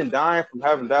imagine dying from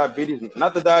having diabetes?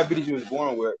 Not the diabetes you was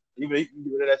born with. Even if you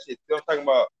get rid of that shit. Still talking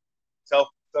about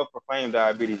self-proclaimed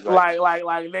diabetes. Like,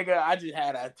 nigga, I just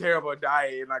had a terrible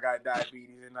diet and I got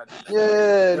diabetes and I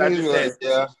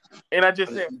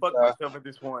just said fuck myself at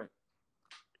this point.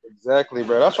 Exactly,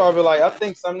 bro. That's why I be like, I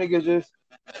think some niggas just,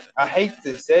 I hate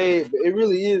to say it, but it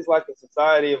really is like a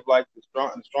society of like the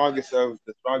strongest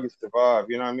survive.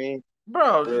 You know what I mean,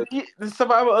 bro? The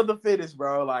survival of the fittest,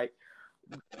 bro. Like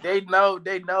they know,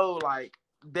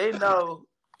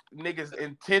 niggas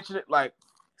intentionally, like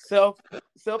self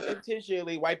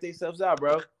intentionally wipe themselves out,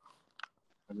 bro.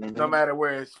 Mm-hmm. No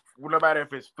matter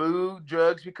if it's food,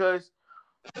 drugs, because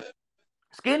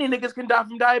skinny niggas can die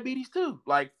from diabetes too.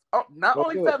 Like, not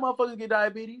only fat motherfuckers get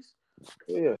diabetes.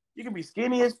 Yeah. You can be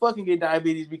skinny as fucking get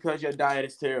diabetes because your diet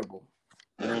is terrible.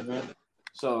 Mm-hmm.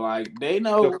 So, like, they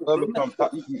know.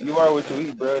 You are what you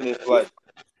eat, bro. And it's like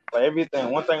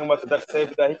everything. One thing about the Dr.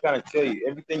 Sabi that he kind of tell you,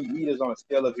 everything you eat is on a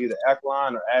scale of either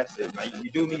alkaline or acid. Like, you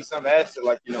do need some acid,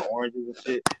 like, oranges and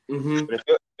shit. Mm-hmm. But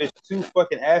if it's too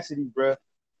fucking acidy, bro,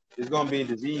 it's going to be a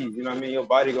disease. You know what I mean? Your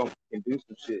body going to do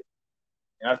some shit.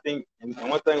 And I think, and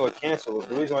one thing with cancer,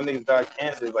 the reason why niggas die of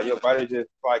cancer is like your body just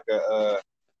like a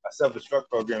self-destruct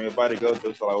program your body goes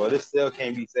through. So like, well, this cell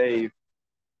can't be saved,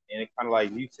 and it kind of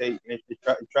like mutate, and it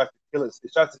tries to kill it.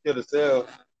 It tries to kill the cell.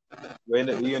 You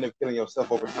end up killing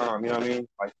yourself over time. You know what I mean?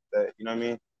 Like that. You know what I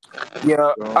mean?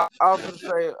 Yeah. So, I was gonna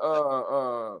say,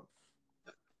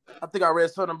 I think I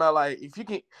read something about like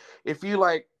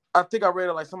I think I read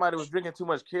it like somebody was drinking too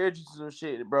much carrot juice and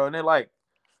shit, bro, and they're like,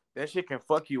 that shit can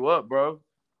fuck you up, bro.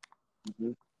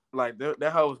 Mm-hmm. Like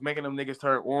that hoe was making them niggas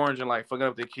turn orange and like fucking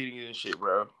up their kidneys and shit,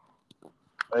 bro.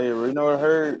 Hey, you know what I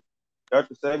heard?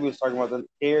 Dr. Sabi was talking about the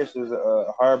carrots is a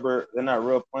harbor. They're not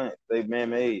real plants. They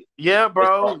man-made. Yeah,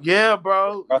 bro. Yeah,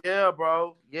 bro. Yeah,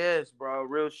 bro. Yes, bro.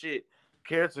 Real shit.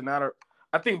 Carrots are not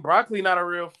I think broccoli not a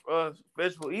real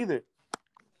vegetable either.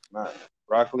 Not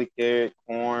broccoli, carrot,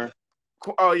 corn.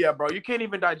 Oh yeah, bro. You can't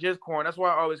even digest corn. That's why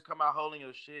I always come out holding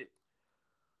your shit.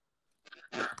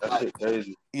 That shit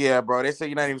crazy. Yeah, bro. They say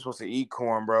you're not even supposed to eat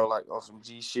corn, bro. Like on some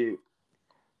G shit.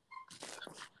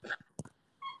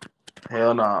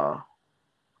 Hell nah.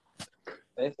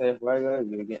 They say like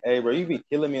that. Hey, bro, you be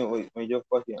killing me when you're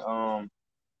fucking when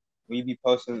you be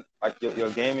posting like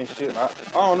your game and shit. I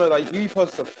don't know, like you be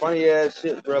posting some funny ass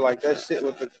shit, bro. Like that shit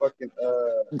with the fucking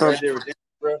Red Dead Redemption,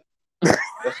 bro. That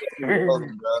shit be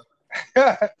rolling,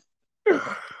 bro.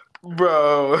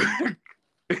 Bro.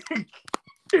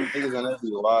 Niggas on that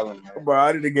be wildin', man. Bro,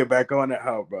 I need to get back on that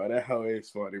hoe, bro. That hoe is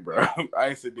funny, bro. I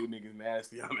used to do niggas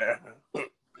nasty on that.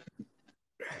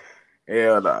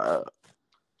 Hell nah.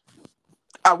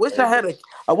 I wish I had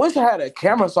a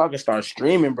camera so I could start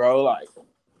streaming, bro. Like,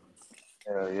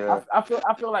 hell yeah. I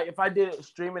feel like if I did it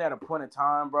streaming at a point in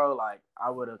time, bro, like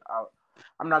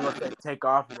I'm not gonna say take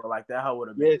off, bro. Like that hoe would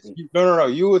have been. Yes, no.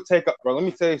 You would take off, bro. Let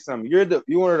me tell you something.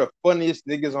 You one of the funniest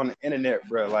niggas on the internet,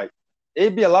 bro. Like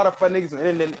it'd be a lot of fun niggas on the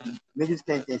internet. Niggas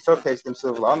can't showcase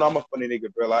themselves. Like, I know I'm a funny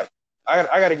nigga, bro. Like I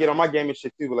gotta get on my game and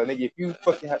shit too. But like nigga,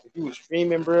 if you was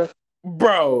streaming, bro.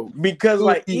 Bro, because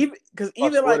like even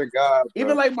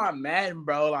like my Madden,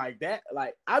 bro, like that,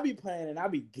 like I be playing and I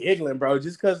be giggling, bro,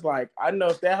 just cause like I know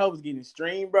if that hoe was getting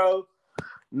streamed, bro,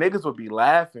 niggas would be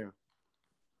laughing,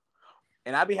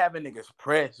 and I be having niggas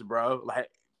pressed, bro, like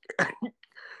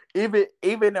even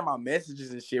in my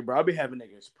messages and shit, bro, I be having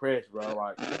niggas pressed, bro,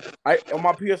 like on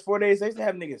my PS4 days, I used to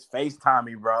have niggas FaceTime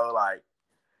me, bro, like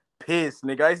pissed,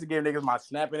 nigga. I used to give niggas my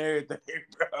snap and everything,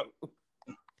 bro.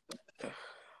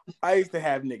 I used to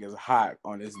have niggas hot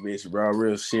on this bitch, bro.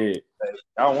 Real shit.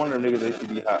 I don't want them niggas that used to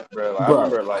be hot, bro. Like, I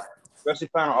remember, like, especially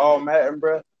playing on all Madden,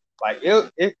 bro. Like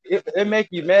it make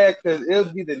you mad because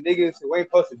it'll be the niggas who ain't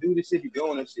supposed to do this shit be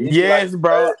doing this shit. It'd be like Yes,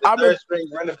 bro. the third string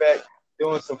running back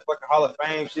doing some fucking Hall of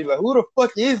Fame shit. Like, who the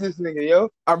fuck is this nigga, yo?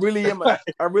 I really am a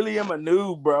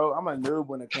noob, bro. I'm a noob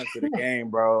when it comes to the game,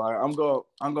 bro. Like,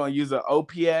 I'm gonna use an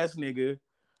OP ass nigga,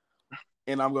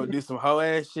 and I'm gonna do some hoe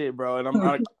ass shit, bro.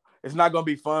 And it's not gonna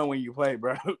be fun when you play,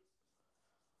 bro.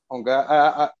 Oh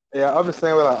God, I'm just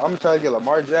saying, like, I'm gonna try to get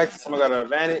Lamar Jackson. Someone got an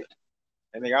advantage,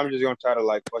 and then I'm just gonna try to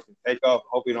like fucking take off.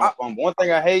 Hope he don't fumble. One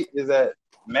thing I hate is that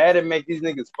Madden make these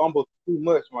niggas fumble too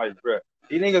much, my bro.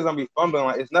 These niggas gonna be fumbling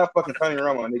like it's not fucking Tony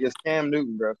Romo, nigga. It's Cam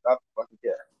Newton, bro. Stop the fucking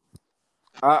cat.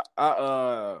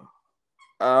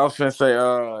 I was gonna say,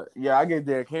 yeah, I get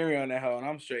Derrick Henry on that hoe, and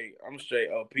I'm straight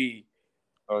OP.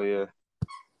 Oh yeah.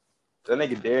 That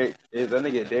nigga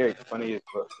Derek funny as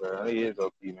fuck, bro. I think he is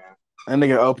OP, man. That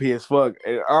nigga OP as fuck.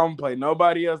 I don't play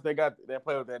nobody else that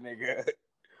play with that nigga.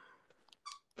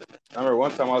 I remember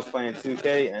one time I was playing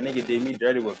 2K and nigga did me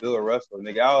dirty with Bill Russell.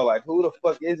 Nigga, I was like, who the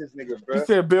fuck is this nigga, bro? You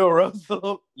said Bill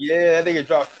Russell? Yeah, that nigga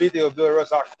dropped 50 with Bill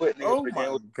Russell. I quit, nigga. Oh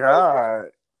my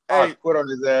God. I quit on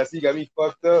his ass. He got me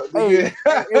fucked up. Hey,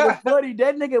 it was funny.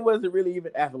 That nigga wasn't really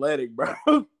even athletic, bro.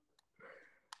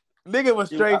 Nigga was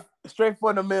straight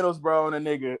fundamentals, bro, on a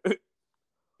nigga.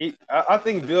 I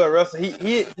think Bill Russell,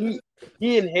 he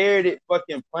inherited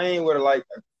fucking playing with like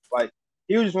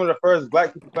he was just one of the first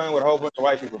black people playing with a whole bunch of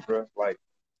white people, bro. Like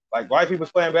white people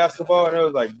playing basketball, and it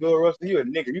was like, Bill Russell, you a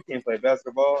nigga, you can't play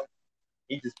basketball.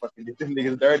 He just fucking did them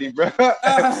niggas dirty, bro. He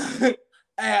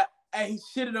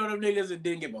shitted on them niggas and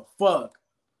didn't give a fuck.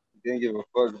 Didn't give a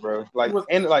fuck, bro.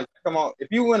 Come on. If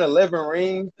you win 11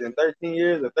 rings in 13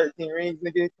 years or 13 rings,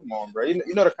 nigga, come on, bro. You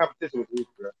know the competition was loose,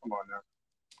 bro. Come on now.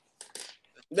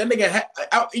 That nigga,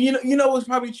 you know what's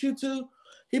probably true too?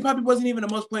 He probably wasn't even the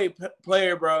most played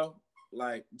player, bro.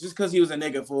 Like, just because he was a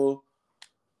nigga, fool.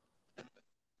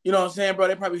 You know what I'm saying, bro?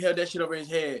 They probably held that shit over his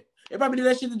head. They probably did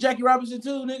that shit to Jackie Robinson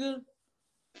too, nigga.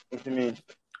 What you mean?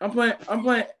 I'm playing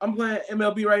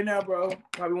MLB right now, bro.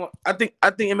 I think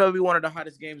MLB one of the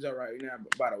hottest games out right now,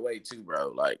 by the way, too, bro.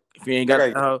 Like, if you ain't got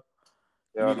that hoe,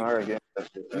 I gotta get that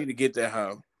shit. You need to get that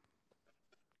hoe.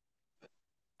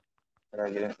 I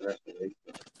gotta get into that shit.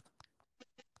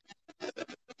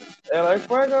 They're like,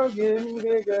 why go get me,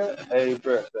 nigga? Hey,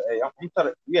 bro. Hey, I'm trying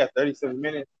to. We have 37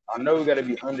 minutes. I know we gotta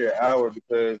be under an hour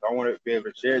because I want to be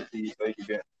able to share it to you so you can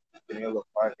get a little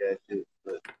podcast shit.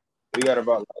 But we got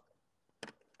about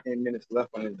 10 minutes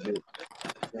left on this bit.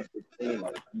 10, 15.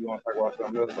 Like, you want to talk about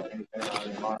something else? Like anything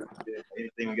on your mind?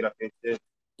 Anything we get up here? Shit.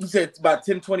 You said it's about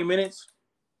 10, 20 minutes?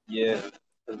 Yeah.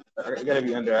 I gotta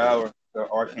be under an hour,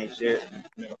 or I can't share it.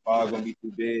 You know, the file's gonna be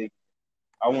too big.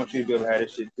 I want you to be able to have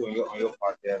this shit too on your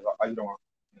podcast. You don't want.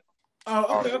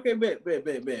 Oh, okay, bet.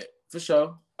 For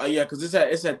sure. Oh yeah, because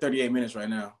it's at 38 minutes right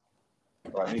now.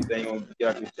 Like anything on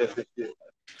get off your chest, this shit.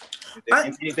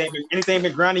 Anything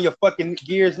been grinding your fucking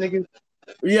gears, nigga?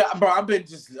 Yeah, bro. I've been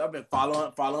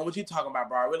following what you talking about,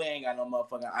 bro. I really ain't got no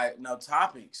motherfucking no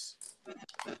topics.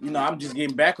 You know, I'm just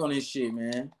getting back on this shit,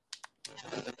 man.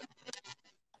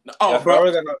 Oh, yeah, bro.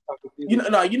 You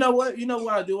know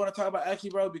what I do want to talk about actually,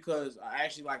 bro, because I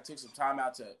actually took some time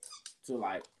out to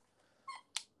like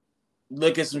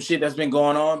look at some shit that's been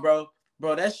going on, bro.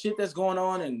 Bro, that shit that's going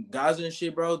on in Gaza and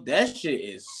shit, bro, that shit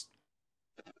is.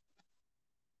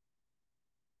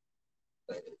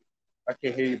 I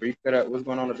can't hear you, bro. You cut out. What's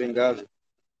going on in Gaza?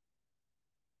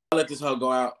 I'll let this hoe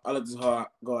go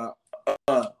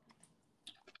out.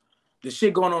 The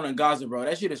shit going on in Gaza, bro,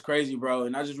 that shit is crazy, bro.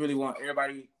 And I just really want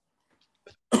everybody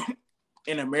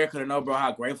in America to know, bro,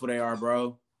 how grateful they are,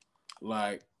 bro.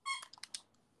 Like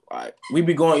we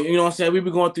be going, you know what I'm saying? We be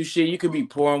going through shit. You could be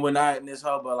poor and whatnot in this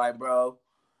hoe, but like, bro,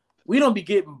 we don't be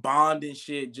getting bombed and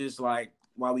shit just like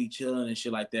while we chilling and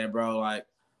shit like that, bro. Like,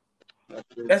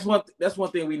 that's one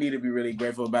thing we need to be really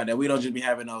grateful about, that we don't just be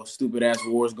having those stupid ass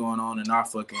wars going on in our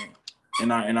fucking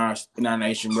in our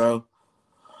nation, bro.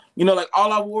 You know, like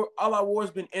all our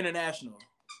wars been international.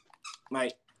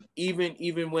 Like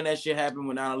even when that shit happened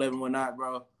with 9/11 and whatnot,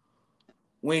 bro,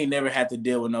 we ain't never had to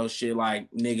deal with no shit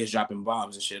like niggas dropping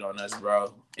bombs and shit on us,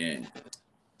 bro. And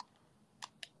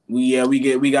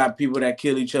we got people that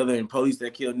kill each other and police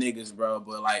that kill niggas, bro.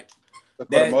 But like, for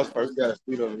the most part, we got a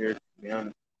sweet over here, to be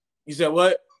honest. You said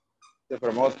what? For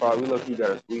the most part, we look, you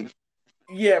got a sweet.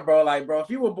 Yeah, bro. Like, bro, if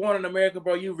you were born in America,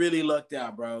 bro, you really lucked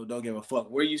out, bro. Don't give a fuck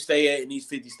where you stay at in these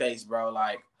 50 states, bro.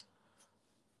 Like,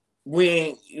 we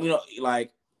ain't, you know,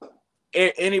 like,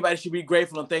 anybody should be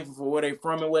grateful and thankful for where they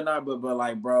from and whatnot. But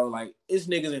like, bro, like, it's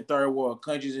niggas in third world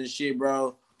countries and shit,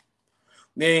 bro.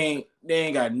 They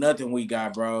ain't got nothing we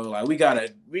got, bro. Like, we got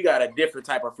a different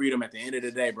type of freedom at the end of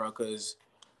the day, bro. Cause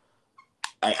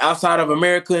like outside of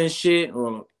America and shit,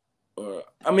 or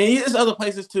I mean, there's other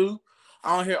places too.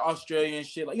 I don't hear Australia and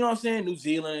shit, like, you know what I'm saying, New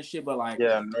Zealand and shit, but like,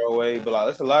 yeah, Norway, but like,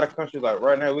 there's a lot of countries like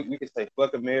right now. We can say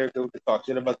fuck America. We can talk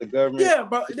shit about the government. yeah,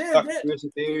 bro, We can talk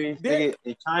conspiracy theories. there, Nigga,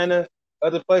 in China,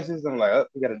 other places, I'm like, oh,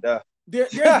 we gotta die.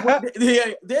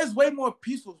 there's way more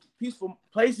peaceful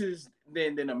places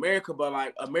than America, but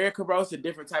like America, bro, it's a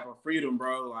different type of freedom,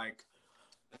 bro. Like,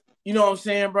 you know what I'm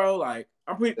saying, bro? Like,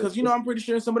 I'm pretty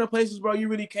sure in some of the places, bro, you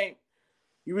really can't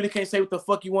say what the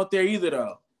fuck you want there either,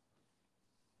 though.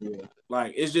 Yeah.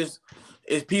 Like, it's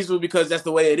peaceful because that's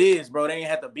the way it is, bro. They ain't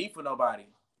have to beef for nobody.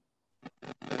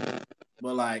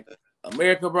 But like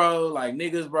America, bro, like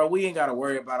niggas, bro, we ain't gotta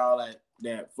worry about all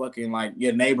that fucking like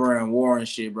your neighboring war and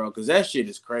shit, bro, because that shit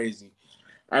is crazy.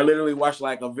 I literally watched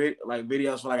like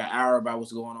videos for like an hour about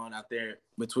what's going on out there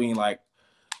between like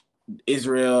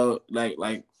Israel, like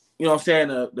you know what I'm saying,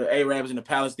 the Arabs and the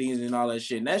Palestinians and all that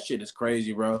shit. And that shit is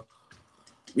crazy, bro.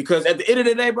 Because at the end of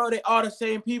the day, bro, they all the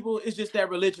same people. It's just that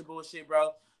religion bullshit,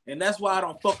 bro. And that's why I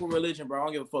don't fuck with religion, bro. I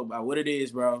don't give a fuck about what it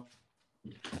is, bro.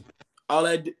 All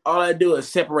I do is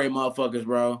separate motherfuckers,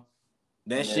 bro.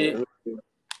 That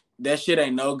shit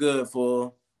ain't no good,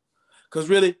 fool. Cause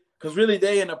really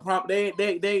they in the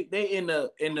they in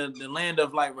the land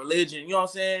of like religion. You know what I'm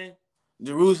saying?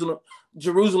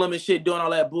 Jerusalem and shit doing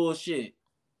all that bullshit.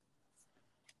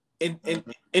 And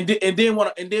then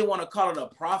want to call it a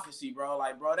prophecy, bro.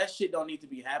 Like, bro, that shit don't need to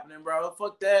be happening, bro.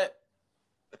 Fuck that.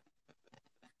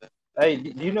 Hey,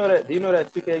 do you know that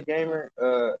 2K gamer,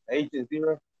 Agent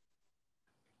Zero?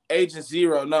 Agent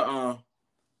Zero, nuh-uh.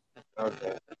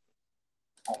 Okay.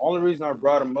 The only reason I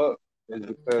brought him up is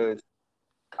because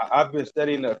I've been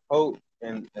studying the occult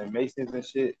and Masons and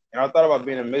shit. And I thought about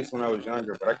being a Mason when I was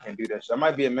younger, but I can't do that shit. I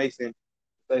might be a Mason,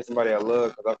 say somebody I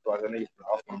love, because I feel like I need to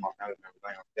off one of my family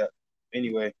members. Yeah.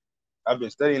 Anyway, I've been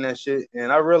studying that shit,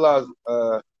 and I realized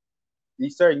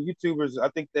these certain YouTubers, I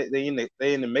think that they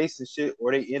in the Mason shit,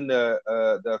 or they in the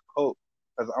occult.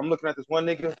 Because I'm looking at this one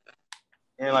nigga,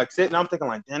 and like sitting, I'm thinking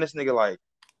like, damn, this nigga like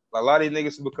a lot of these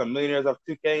niggas who become millionaires off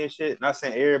 2K and shit. Not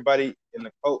saying everybody in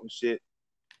the cult and shit,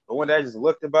 but one day I just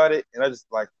looked about it, and I just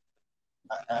like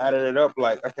I added it up.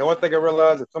 Like, okay, one thing I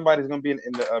realized, if somebody's gonna be in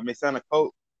the Masonic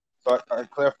cult, so I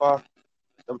clarify,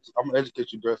 I'm gonna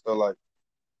educate you, bro. So like,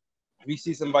 if you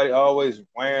see somebody always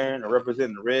wearing or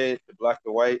representing the red, the black,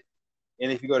 the white,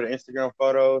 and if you go to Instagram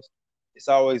photos, it's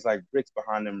always like bricks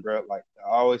behind them, bro. Like, I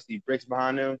always see bricks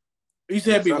behind them. You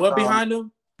said be what behind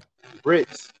them?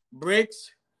 Bricks.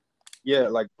 Bricks? Yeah,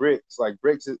 like bricks. Like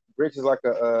bricks is like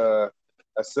a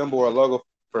symbol or a logo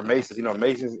for Masons.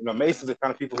 Masons are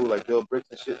kind of people who like build bricks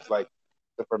and shit. Like,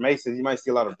 so for Masons, you might see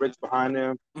a lot of bricks behind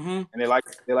them, and they like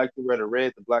to wear the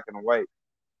red, the black, and the white.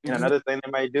 And another thing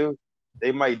they might do,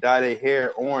 they might dye their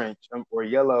hair orange or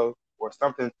yellow or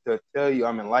something to tell you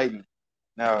I'm enlightened.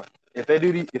 Now, if they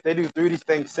do three of these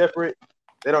things separate,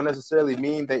 they don't necessarily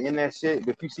mean they in that shit.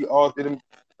 But if you see all three of them,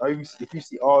 or if you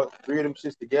see all three of them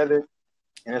shits together,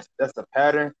 and that's a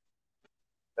pattern,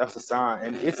 that's a sign.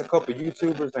 And it's a couple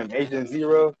YouTubers named Agent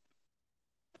Zero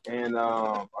and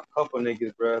a couple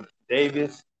niggas, bro,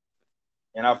 Davis.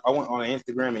 And I went on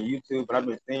Instagram and YouTube, and I've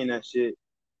been seeing that shit,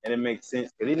 and it makes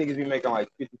sense because these niggas be making like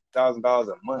 $50,000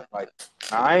 a month. Like,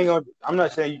 I'm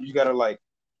not saying you gotta like.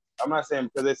 I'm not saying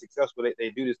because they're successful they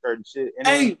do this certain shit. And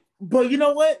hey, but you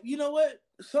know what?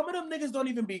 Some of them niggas don't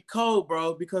even be cold,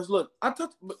 bro. Because look, I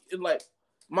took like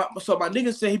my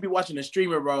nigga said he be watching a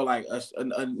streamer, bro, like a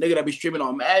nigga that be streaming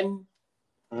on Madden.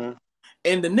 Mm-hmm.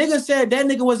 And the nigga said that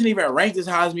nigga wasn't even ranked as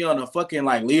high as me on the fucking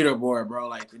like leaderboard, bro.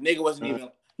 Like the nigga wasn't even,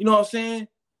 you know what I'm saying?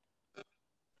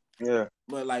 Yeah.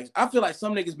 But like I feel like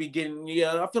some niggas be getting,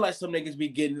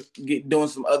 doing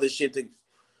some other shit to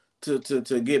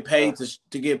get paid to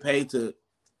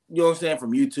you know what I'm saying,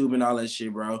 from YouTube and all that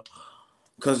shit, bro.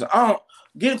 Cause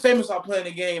getting famous off playing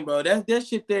the game, bro. That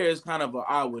shit there is kind of an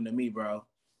odd one to me, bro.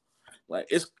 Like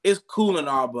it's cool and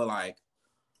all, but like,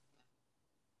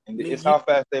 and it's how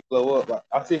fast they blow up. Like,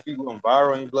 I see if you go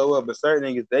viral and you blow up, but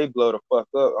certain niggas they blow the fuck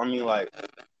up. I mean, like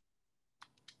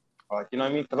you know what I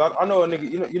mean? Cause I know a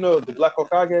nigga, you know the Black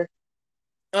Hokage.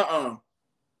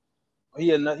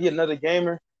 He another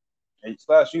gamer and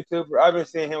slash YouTuber. I've been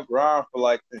seeing him grind for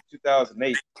like since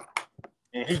 2008.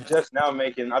 And he just now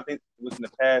making, I think within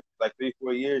the past like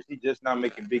 3-4 years, he just now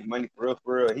making big money for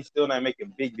real. He's still not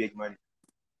making big money.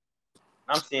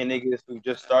 I'm seeing niggas who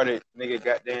just started,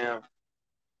 goddamn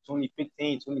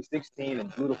 2015, 2016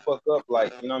 and blew the fuck up,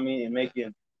 like, you know what I mean, and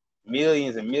making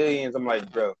millions and millions. I'm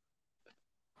like, bro,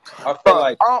 I feel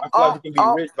like you can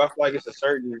be rich, but I feel like it's a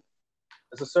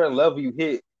certain level you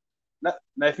hit. Now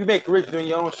if you make rich doing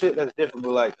your own shit, that's different.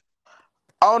 But like,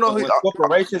 I don't know who. When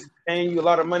corporations paying you a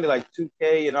lot of money, like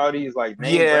 2K and all these like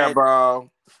name brands, bro.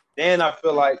 then I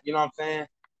feel like, you know what I'm saying?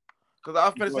 Cause I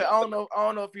was finna say, I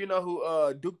don't know if you know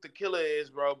who Duke the Killer is,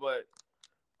 bro, but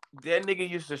that nigga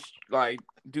used to like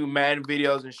do Madden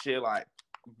videos and shit like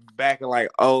back in like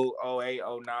 08,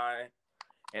 09.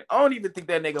 And I don't even think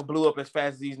that nigga blew up as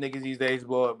fast as these niggas these days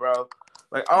blow up, bro.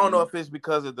 Like I don't know if it's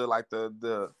because of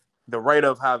the rate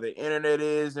of how the internet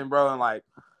is and bro, and like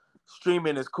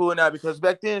streaming is cool now, because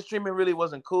back then streaming really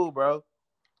wasn't cool, bro.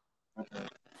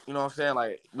 You know what I'm saying?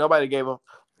 Like nobody gave a.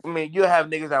 I mean, you have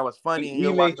niggas that was funny and We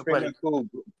you'll watch make the streaming cool,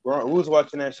 bro. We was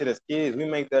watching that shit as kids. We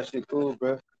make that shit cool,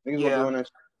 bro. Niggas were doing that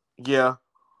shit. Yeah.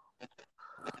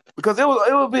 Because it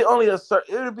would be only a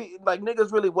certain. It would be like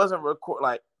niggas really wasn't record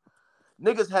like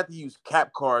niggas had to use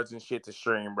cap cards and shit to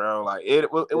stream, bro. Like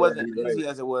it wasn't easy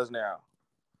as it was now.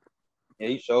 Yeah,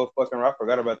 he showed fucking. I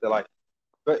forgot about that. Like,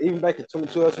 but even back in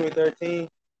 2012, 2013,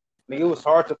 nigga, it was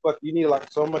hard to fuck. You needed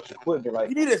like so much equipment. Like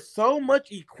you needed so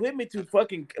much equipment to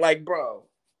fucking like, bro.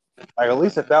 Like at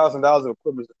least $1,000 of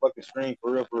equipment to fucking stream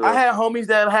for real, for real. I had homies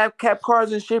that have cap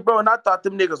cards and shit, bro, and I thought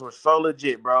them niggas were so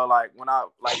legit, bro. Like when I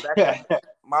like back in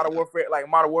Modern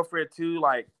Warfare 2,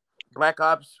 like Black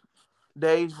Ops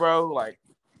days, bro. Like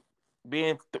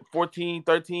being 14,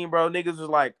 13, bro. Niggas was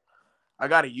like, I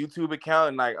got a YouTube account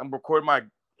and like I'm recording my.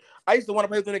 I used to want to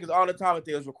play with the niggas all the time if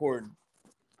they was recording.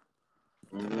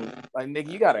 Mm-hmm. Like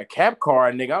nigga, you got a cap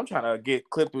card, nigga. I'm trying to get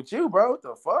clipped with you, bro. What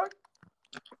the fuck?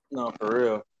 No, for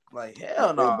real. Like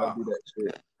hell no. Nah.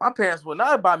 My parents would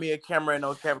not buy me a camera and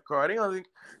no cap card. They don't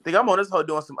think I'm on this hoe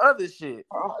doing some other shit.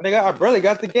 Nigga, I barely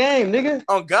got the game, nigga.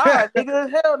 On God,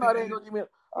 nigga, hell no, they ain't gonna give me.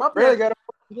 My parents got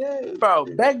a game, bro.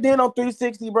 Back then on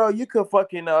 360, bro, you could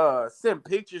fucking send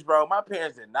pictures, bro. My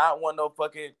parents did not want no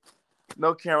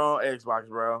camera on Xbox,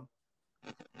 bro.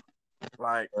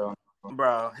 Like,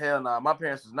 bro, hell no. My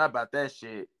parents was not about that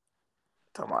shit.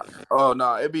 Talking about, oh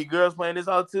no, it be girls playing this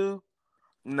hoe too.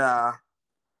 Nah.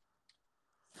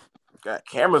 Got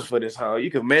cameras for this hoe. You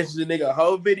can message a nigga a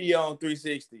whole video on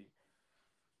 360.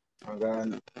 Oh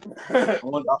God.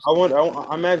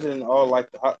 I imagine all like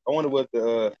I wonder what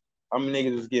the how many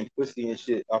niggas was getting pussy and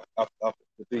shit off the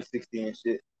 360 and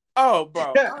shit. Oh,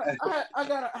 bro,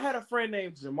 I had a friend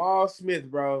named Jamal Smith,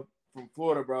 bro, from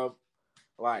Florida, bro.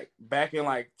 Like back in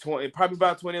like probably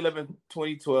about 2011,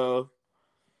 2012.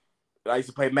 I used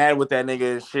to play Madden with that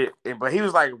nigga and shit. But he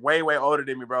was like way, way older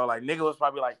than me, bro. Like nigga was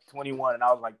probably like 21 and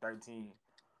I was like 13.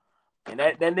 And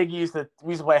that nigga we used to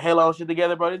play Halo shit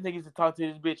together, bro. This nigga used to talk to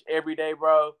this bitch every day,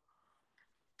 bro.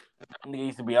 Nigga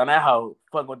used to be on that hoe,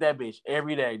 fuck with that bitch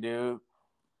every day, dude.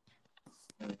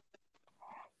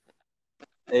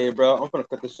 Hey, bro, I'm gonna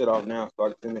cut this shit off now so I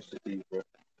can send this shit to you, bro.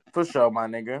 For sure, my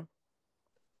nigga.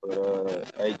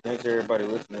 But hey, thanks everybody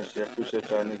listening. Shit, appreciate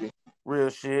y'all, nigga.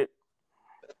 Real shit.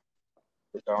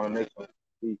 Put y'all on the next one.